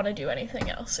she didn't want to do anything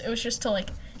else. It was just to,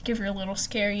 like, give her a little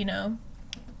scare, you know.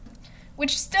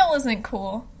 Which still isn't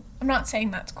cool. I'm not saying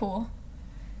that's cool.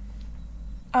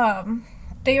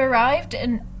 They arrived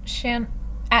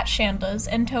at Shanda's,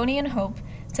 and Tony and Hope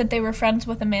said they were friends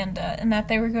with Amanda, and that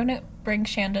they were going to bring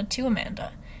Shanda to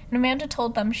Amanda. And Amanda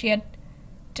told them she had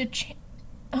to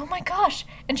oh my gosh!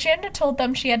 And Shanda told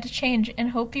them she had to change, and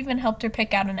Hope even helped her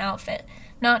pick out an outfit,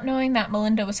 not knowing that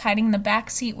Melinda was hiding in the back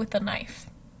seat with a knife.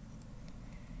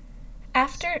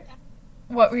 After...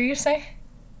 What were you going to say?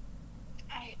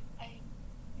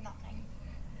 Nothing.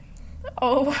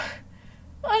 Oh,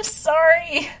 I'm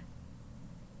sorry.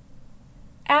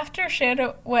 After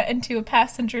Shanda went into a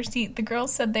passenger seat, the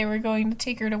girls said they were going to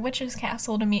take her to Witch's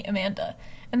Castle to meet Amanda.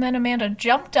 And then Amanda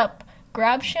jumped up,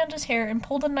 grabbed Shanda's hair, and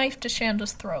pulled a knife to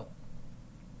Shanda's throat.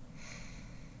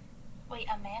 Wait,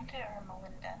 Amanda or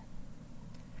Melinda?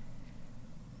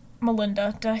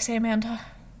 Melinda. Did I say Amanda?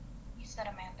 You said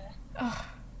Amanda. Ugh.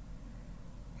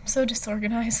 I'm so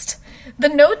disorganized. The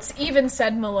notes even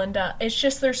said Melinda. It's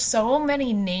just there's so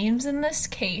many names in this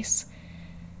case.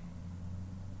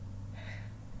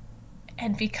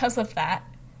 And because of that,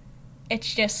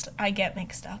 it's just, I get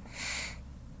mixed up.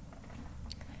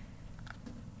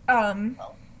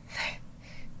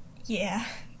 Yeah.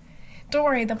 Don't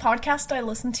worry, the podcast I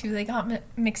listened to, they got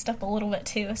mixed up a little bit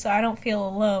too, so I don't feel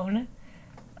alone.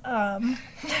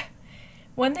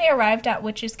 When they arrived at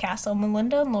Witch's Castle,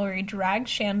 Melinda and Lori dragged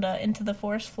Shanda into the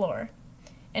forest floor,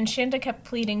 and Shanda kept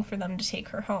pleading for them to take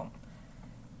her home.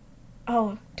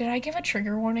 Oh, did I give a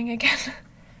trigger warning again?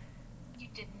 You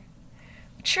didn't.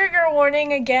 Trigger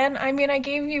warning again? I mean, I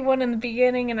gave you one in the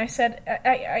beginning, and I said,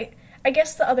 I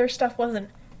guess the other stuff wasn't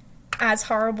as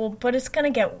horrible, but it's gonna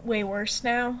get way worse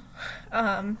now.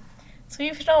 So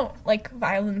if you don't like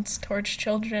violence towards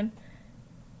children,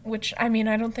 which, I mean,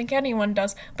 I don't think anyone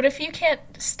does, but if you can't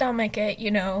stomach it,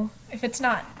 if it's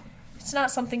not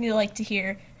something you like to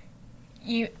hear,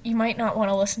 you might not want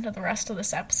to listen to the rest of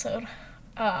this episode.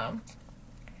 And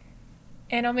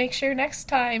I'll make sure next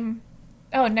time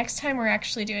we're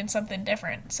actually doing something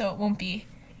different, so it won't be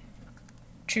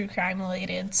true crime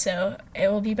related, so it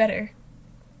will be better.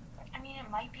 I mean, it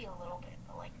might be a little bit,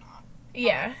 but, like, not.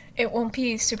 Yeah, it won't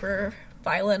be super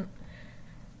violent.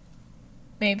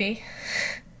 Maybe.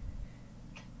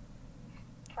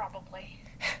 Probably.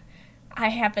 I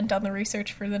haven't done the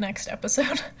research for the next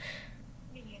episode.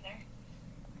 Me neither.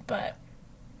 But,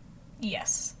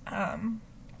 yes.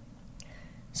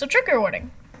 So trigger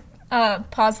warning.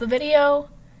 Pause the video,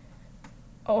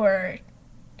 or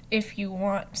if you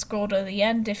want, scroll to the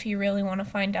end if you really want to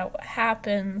find out what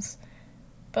happens.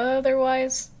 But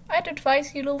otherwise, I'd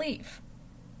advise you to leave.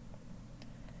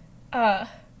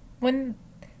 When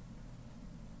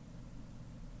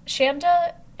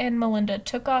Shanda and Melinda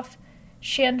took off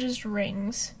Shanda's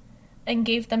rings and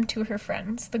gave them to her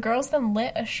friends, the girls then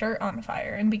lit a shirt on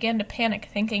fire and began to panic,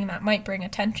 thinking that might bring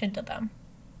attention to them.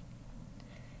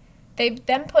 They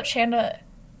then put Shanda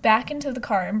back into the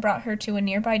car and brought her to a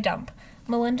nearby dump.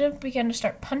 Melinda began to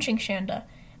start punching Shanda,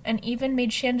 and even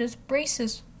made Shanda's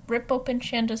braces rip open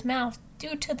Shanda's mouth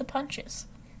due to the punches.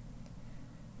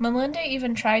 Melinda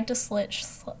even tried to slit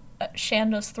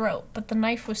Shanda's throat, but the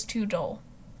knife was too dull.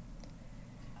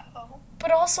 Oh.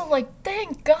 But also,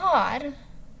 thank God.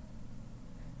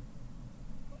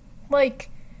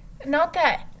 Not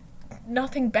that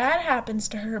nothing bad happens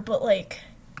to her, but,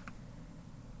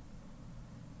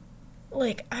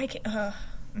 I can,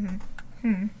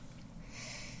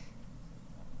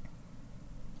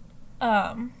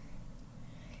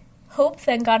 Hope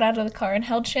then got out of the car and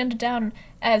held Shanda down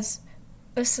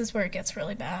this is where it gets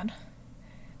really bad.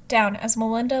 Down as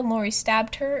Melinda and Lori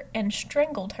stabbed her and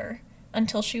strangled her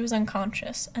until she was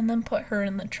unconscious, and then put her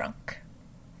in the trunk.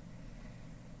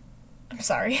 I'm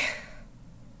sorry.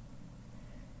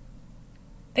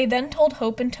 They then told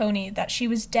Hope and Tony that she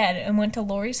was dead and went to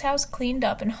Lori's house, cleaned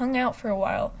up, and hung out for a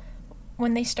while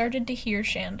when they started to hear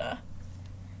Shanda.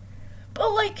 But,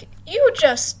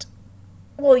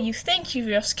 you think you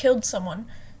just killed someone,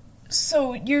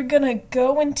 so you're gonna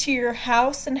go into your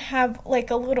house and have, a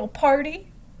little party?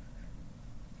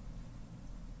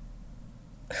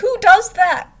 Who does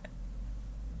that?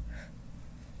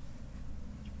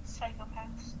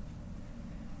 Psychopaths.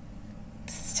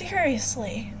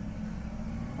 Seriously.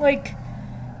 I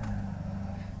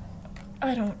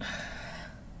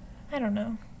don't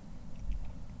know.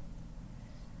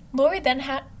 Lori then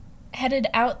headed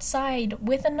outside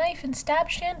with a knife and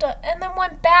stabbed Shanda, and then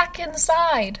went back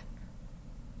inside.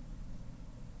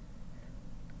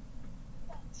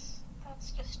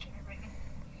 That's disturbing.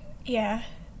 Yeah.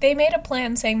 They made a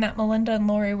plan saying that Melinda and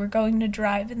Lori were going to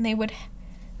drive, and they would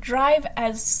drive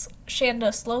as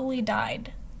Shanda slowly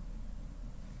died.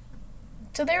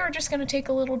 So they were just going to take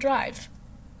a little drive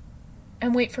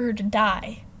and wait for her to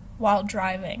die while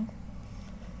driving.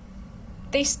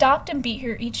 They stopped and beat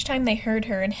her each time they heard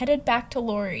her and headed back to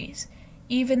Lori's,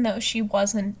 even though she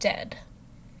wasn't dead.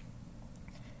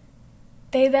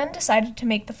 They then decided to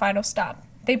make the final stop.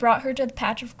 They brought her to the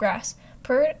patch of grass,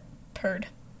 poured.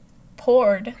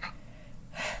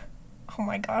 Oh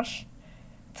my gosh.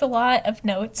 It's a lot of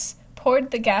notes.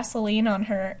 Poured the gasoline on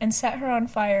her and set her on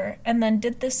fire, and then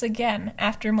did this again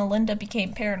after Melinda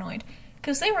became paranoid.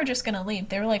 Because they were just going to leave.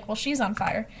 They were like, well, she's on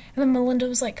fire. And then Melinda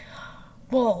was like,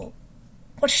 well,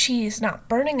 what if she's not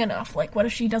burning enough? What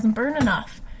if she doesn't burn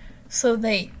enough? So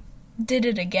they did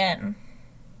it again.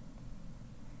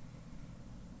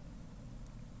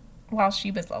 While she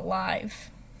was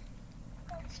alive.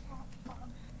 That's not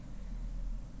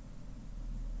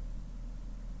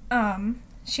fun.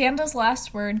 Shanda's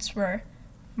last words were,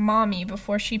 "Mommy,"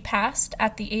 before she passed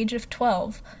at the age of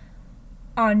 12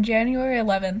 on January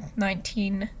 11th,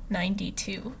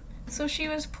 1992. So she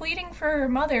was pleading for her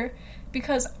mother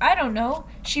because, I don't know,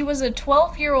 she was a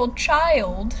 12-year-old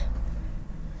child.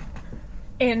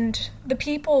 And the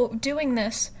people doing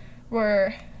this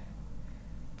were,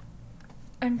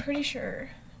 I'm pretty sure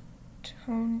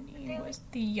Tony was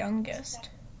the youngest.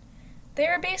 They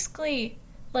were basically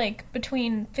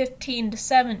between 15 to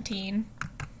 17.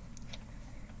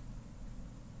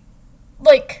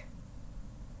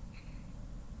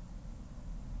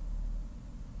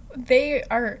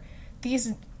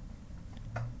 these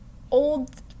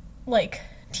old, like,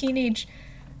 teenage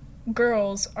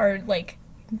girls are, like,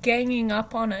 ganging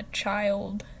up on a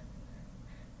child.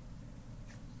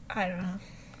 I don't know.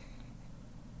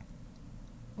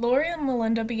 Lori and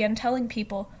Melinda began telling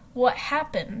people what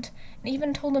happened, and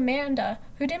even told Amanda,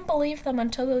 who didn't believe them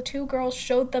until the two girls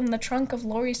showed them the trunk of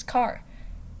Lori's car.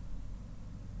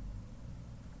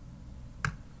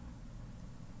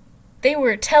 They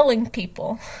were telling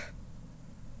people.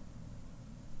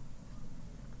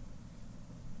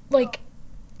 Like,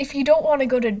 if you don't want to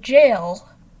go to jail,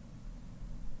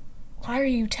 why are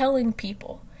you telling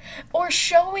people? Or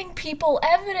showing people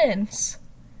evidence?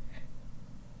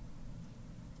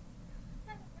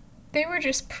 They were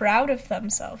just proud of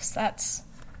themselves.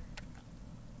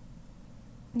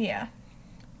 Yeah.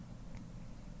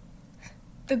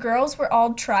 The girls were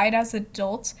all tried as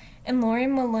adults, and Lori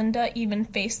and Melinda even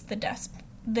faced the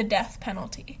death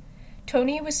penalty.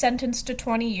 Tony was sentenced to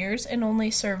 20 years and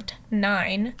only served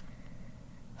 9.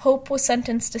 Hope was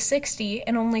sentenced to 60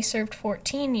 and only served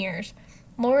 14 years.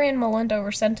 Lori and Melinda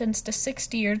were sentenced to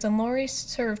 60 years, and Lori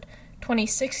served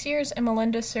 26 years, and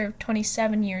Melinda served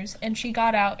 27 years, and she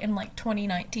got out in,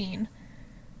 2019.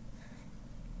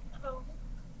 Oh.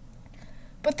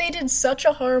 But they did such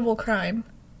a horrible crime,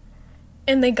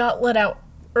 and they got let out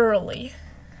early.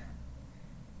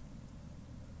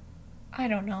 I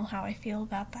don't know how I feel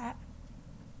about that.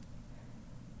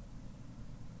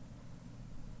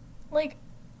 Like,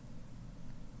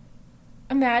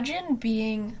 imagine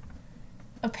being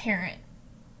a parent.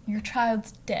 Your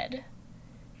child's dead.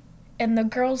 And the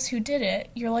girls who did it,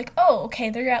 you're like, oh,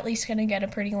 okay, they're at least going to get a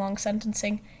pretty long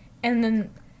sentencing. And then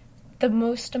the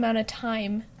most amount of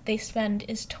time they spend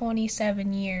is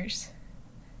 27 years.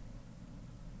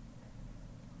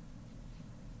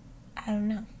 I don't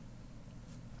know.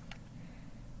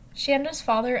 Shanda's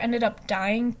father ended up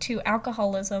dying due to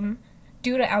alcoholism,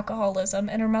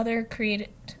 and her mother created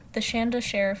the Shanda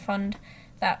Sharer Fund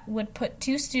that would put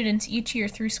 2 students each year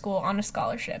through school on a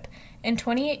scholarship. In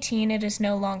 2018, it is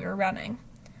no longer running.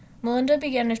 Melinda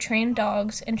began to train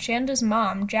dogs, and Shanda's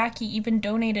mom, Jackie, even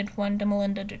donated one to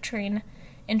Melinda to train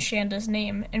in Shanda's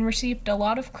name, and received a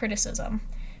lot of criticism.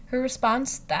 Her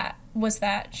response was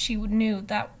that she knew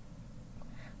that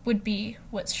would be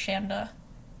what Shanda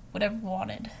would have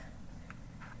wanted.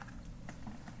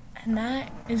 And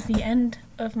that is the end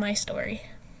of my story.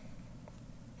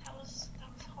 That was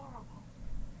horrible.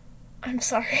 I'm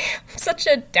sorry. I'm such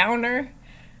a downer.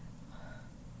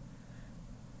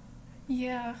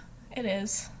 Yeah, it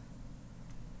is.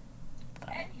 But,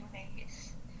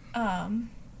 anyways.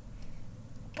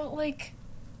 But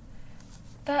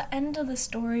that end of the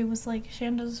story was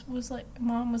Shanda's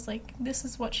mom was like, this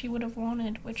is what she would have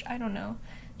wanted, which I don't know.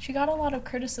 She got a lot of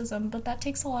criticism, but that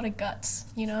takes a lot of guts,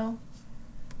 you know?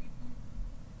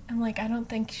 And I don't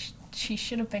think she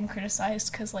should have been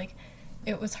criticized, because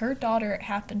it was her daughter it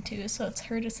happened to, so it's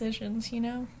her decisions, you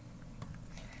know?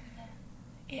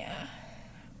 Yeah.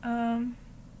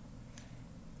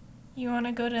 You want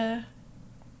to go to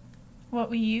what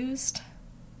we used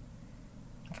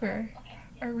for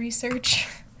our research?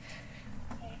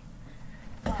 Okay.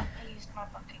 I used my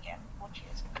book again, which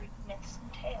is Greek Myths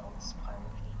and Tales, part of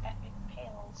the Epic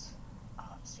Tales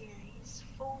series,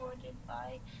 forwarded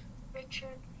by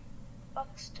Richard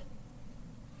Buxton.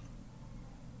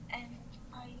 And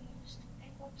I used a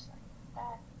website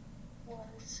that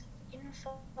was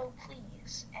Info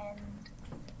Please, and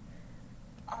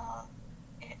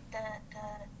the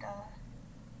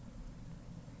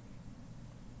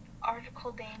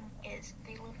article name is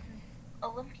the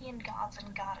Olympian Gods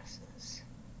and Goddesses.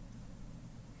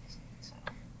 So.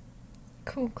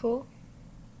 Cool.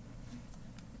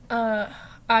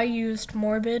 I used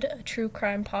Morbid, a true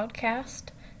crime podcast,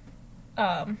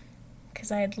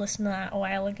 because I had listened to that a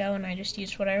while ago, and I just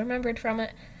used what I remembered from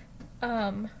it.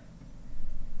 And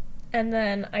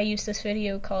then I used this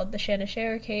video called The Shanda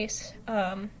Sharer Case,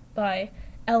 by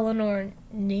Eleanor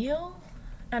Neal?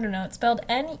 I don't know, it's spelled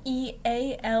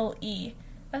Neale.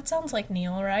 That sounds like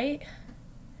Neil, right?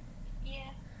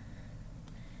 Yeah.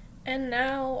 And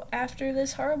now, after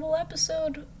this horrible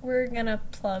episode, we're gonna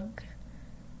plug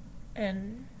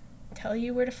and tell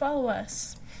you where to follow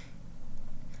us.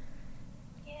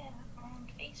 Yeah, on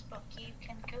Facebook you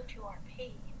can go to our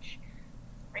page,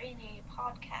 Rainy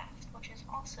Podcast, which is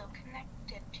also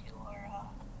connected to our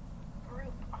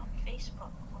group on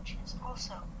Facebook, which is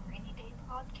also Rainy Day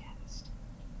Podcast.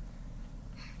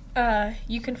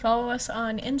 You can follow us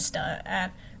on Insta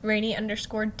at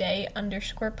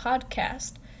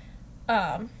rainy_day_podcast.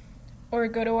 Or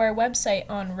go to our website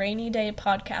on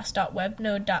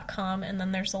rainydaypodcast.webnode.com, and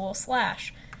then there's a little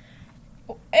slash.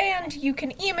 And you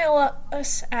can email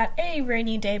us at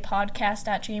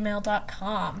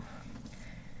arainydaypodcast@gmail.com.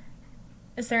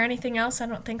 Is there anything else? I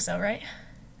don't think so, right?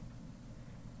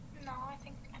 No, I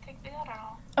think we got it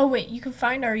all. Oh, wait, you can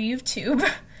find our YouTube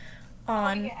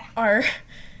on our...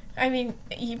 I mean,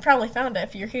 you probably found it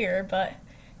if you're here, but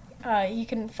you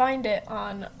can find it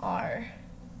on our...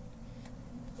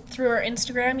 through our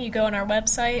Instagram. You go on our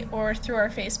website or through our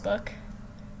Facebook.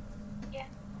 Yeah.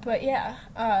 But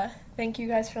yeah, thank you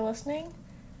guys for listening.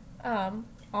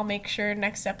 I'll make sure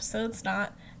next episode's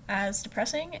not as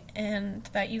depressing and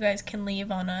that you guys can leave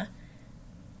on a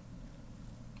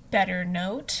better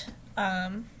note.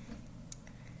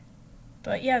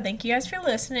 But yeah, thank you guys for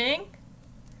listening.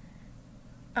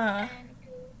 And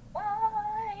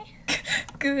goodbye.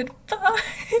 Goodbye.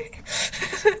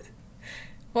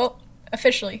 Well,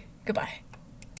 officially, goodbye.